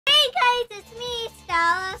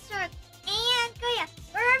StellasWorld and Kuya.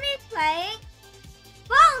 We're gonna be playing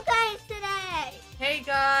Fall Guys today. Hey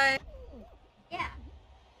guys. Yeah.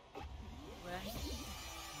 When?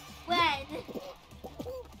 When?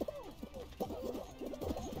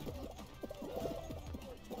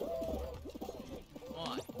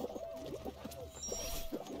 What?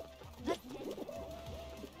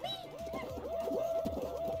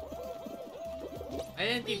 I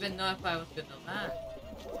didn't even know if I was gonna land.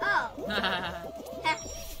 Oh. Hey!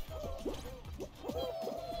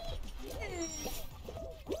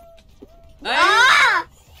 Ah!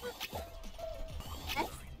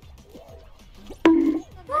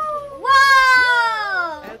 Whoa!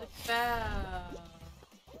 I fell.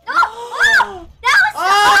 No! Oh! That was so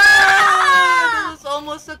That was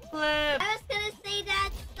almost a clip. I was gonna say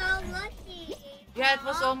that's so lucky. Yeah, it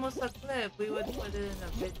was almost a clip. We would put it in a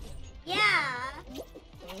video. Yeah.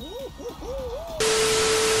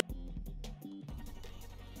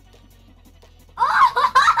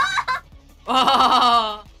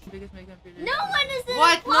 Oh! Biggest my computer. No one is an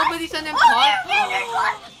What? imposter. Nobody's an imposter?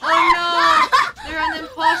 Oh no! They're an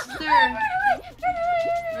imposter!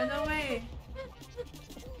 Run away!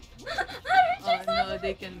 Oh no,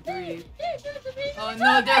 they can breathe. Oh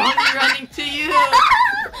no, they're only running to you!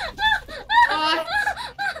 What?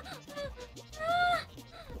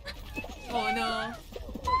 Oh no!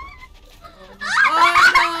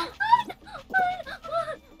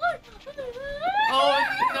 Oh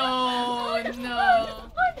no! Oh no! No!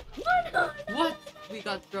 What? We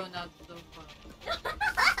got thrown out so far.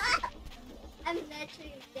 I'm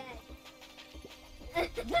literally dead.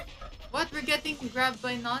 What? We're getting grabbed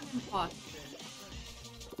by non-imposters.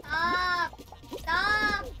 Stop!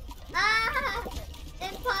 Stop! Ah!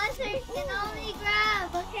 Imposters can only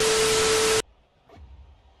grab, okay?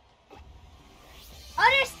 Oh,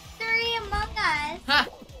 there's 3 among us. Ha!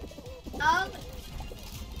 Oh.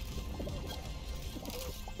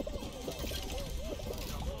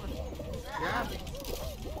 Grabbing.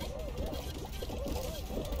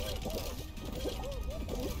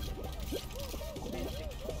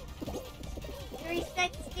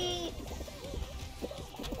 360.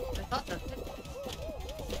 I thought that's it.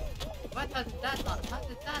 What? How did that not? How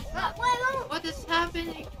did that not? Wait. What is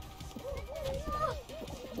happening?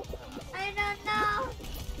 I don't know.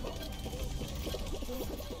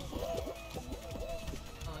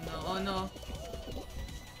 Oh no, oh no.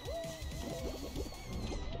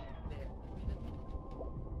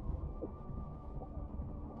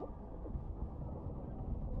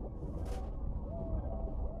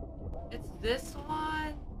 It's this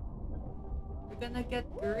one. We're gonna get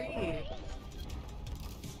grief.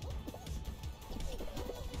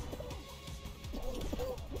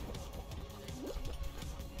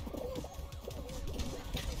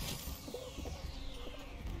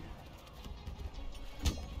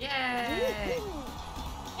 Yay!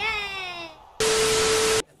 Yay!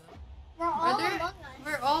 We're all Are there? among us.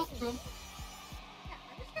 We're all from.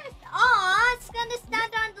 Aw, it's gonna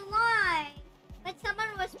stand on the line. But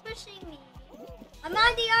someone was pushing me. I'm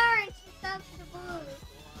on the orange instead of the blue.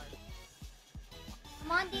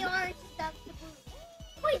 I'm on the orange instead of the blue.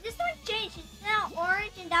 Wait, this one changed. It's now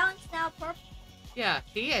orange and that one's now purple. Yeah,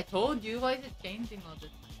 see, I told you. Why is it changing all the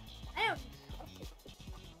time? I don't know.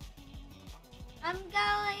 I'm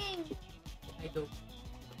going. I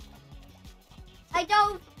I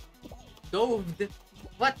dove. doved.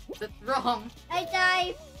 What? That's wrong. I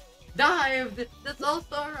dive. Dived. That's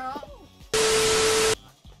also wrong.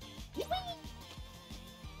 Okay.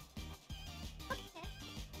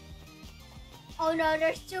 Oh no,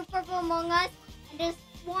 there's 2 purple among us and there's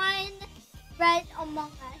 1 red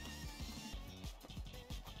among us.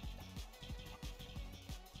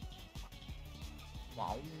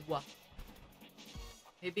 Wow.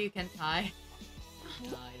 Maybe you can tie. No,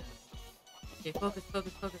 I don't. Okay, focus.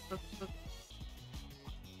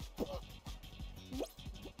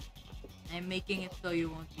 I'm making it so you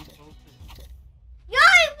won't be focused. Yo,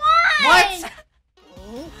 I won!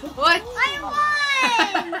 What? What? I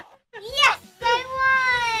won! Yes, I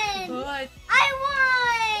won! What? I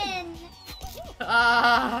won! The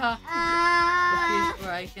place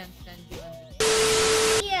where I can send you on the...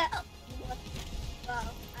 Yeah.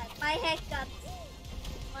 Wow, my hiccups.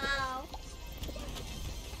 Wow.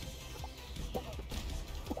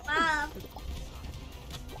 Wow.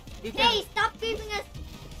 You Hey, stop creeping us!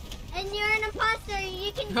 And you're an imposter.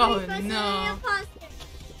 You can Oh, creep us no. and an imposter.